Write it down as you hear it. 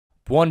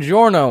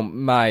Buongiorno,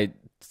 my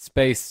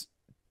space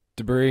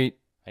debris.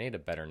 I need a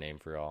better name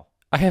for y'all.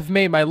 I have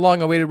made my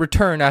long-awaited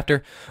return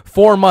after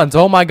 4 months.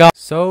 Oh my god.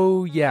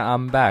 So, yeah,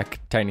 I'm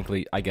back,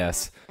 technically, I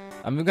guess.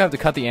 I'm gonna have to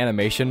cut the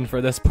animation for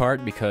this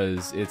part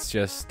because it's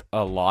just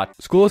a lot.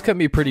 School has kept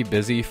me pretty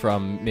busy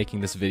from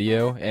making this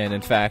video, and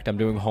in fact, I'm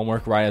doing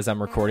homework right as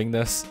I'm recording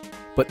this.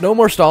 But no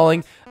more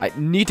stalling. I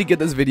need to get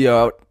this video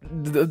out.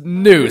 The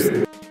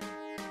news.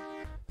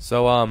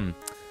 So,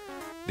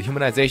 the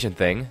humanization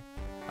thing,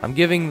 I'm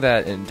giving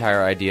that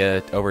entire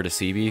idea over to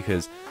CB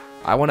because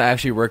I want to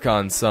actually work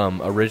on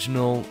some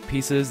original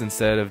pieces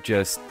instead of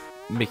just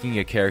making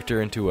a character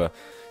into a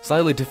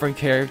slightly different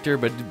character,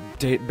 but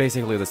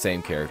basically the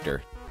same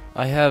character.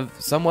 I have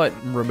somewhat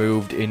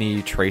removed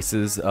any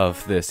traces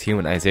of this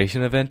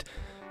humanization event.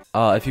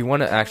 If you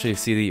want to actually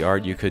see the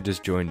art, you could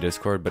just join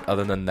Discord, but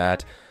other than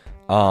that,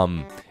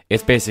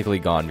 it's basically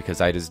gone because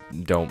I just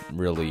don't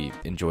really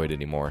enjoy it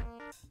anymore.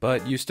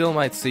 But you still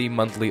might see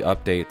monthly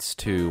updates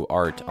to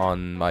art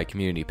on my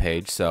community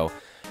page, so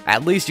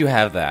at least you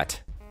have that.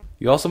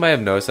 You also might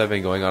have noticed I've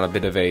been going on a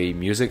bit of a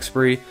music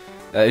spree.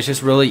 It's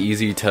just really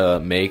easy to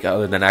make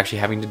other than actually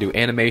having to do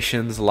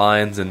animations,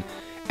 lines, and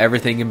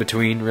everything in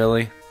between,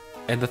 really.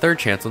 And the third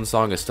Chancellen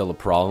song is still a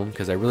problem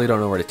because I really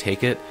don't know where to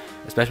take it,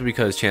 especially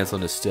because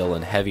Chancellen is still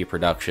in heavy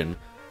production,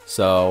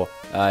 so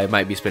I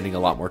might be spending a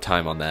lot more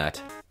time on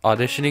that.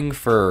 Auditioning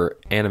for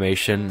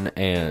animation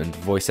and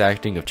voice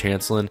acting of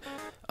Chancellen,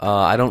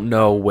 I don't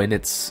know when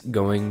it's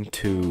going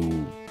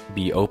to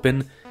be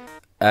open.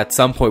 At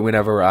some point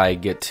whenever I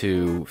get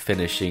to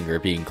finishing or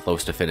being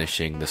close to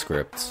finishing the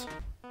scripts.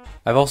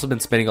 I've also been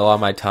spending a lot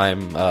of my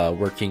time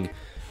working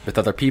with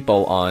other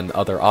people on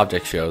other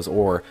object shows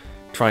or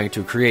trying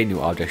to create new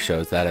object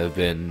shows that have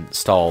been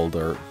stalled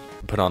or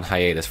put on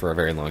hiatus for a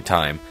very long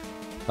time.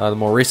 The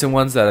more recent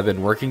ones that I've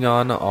been working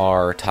on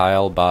are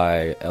Tile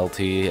by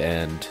LT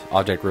and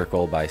Object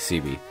Rickle by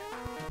CB.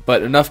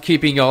 But enough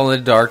keeping y'all in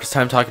the dark, it's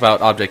time to talk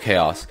about Object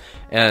Chaos.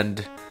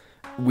 And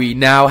we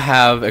now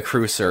have a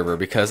crew server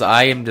because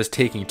I am just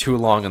taking too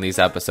long on these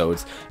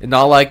episodes. It's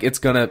not like it's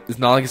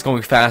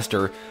going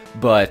faster,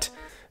 but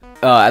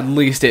at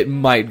least it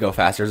might go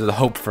faster. There's a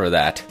hope for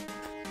that.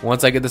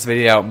 Once I get this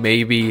video out,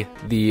 maybe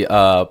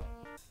the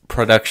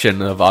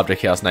production of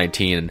Object Chaos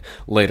 19 and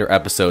later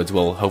episodes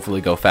will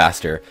hopefully go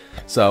faster.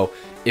 So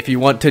if you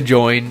want to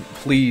join,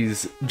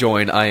 please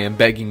join. I am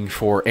begging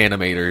for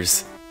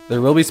animators. There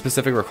will be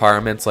specific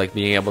requirements like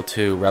being able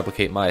to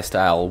replicate my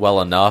style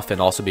well enough and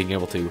also being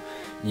able to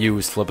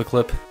use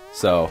Flip-A-Clip.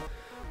 So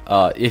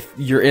if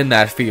you're in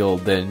that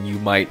field, then you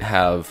might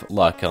have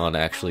luck on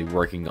actually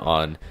working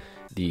on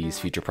these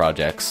future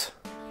projects.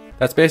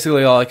 That's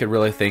basically all I could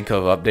really think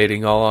of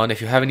updating all on.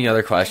 If you have any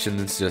other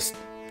questions, just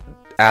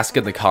ask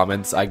in the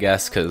comments, I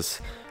guess,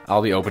 because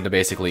I'll be open to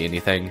basically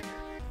anything.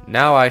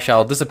 Now I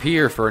shall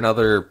disappear for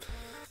another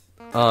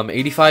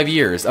 85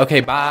 years. Okay,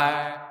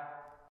 bye!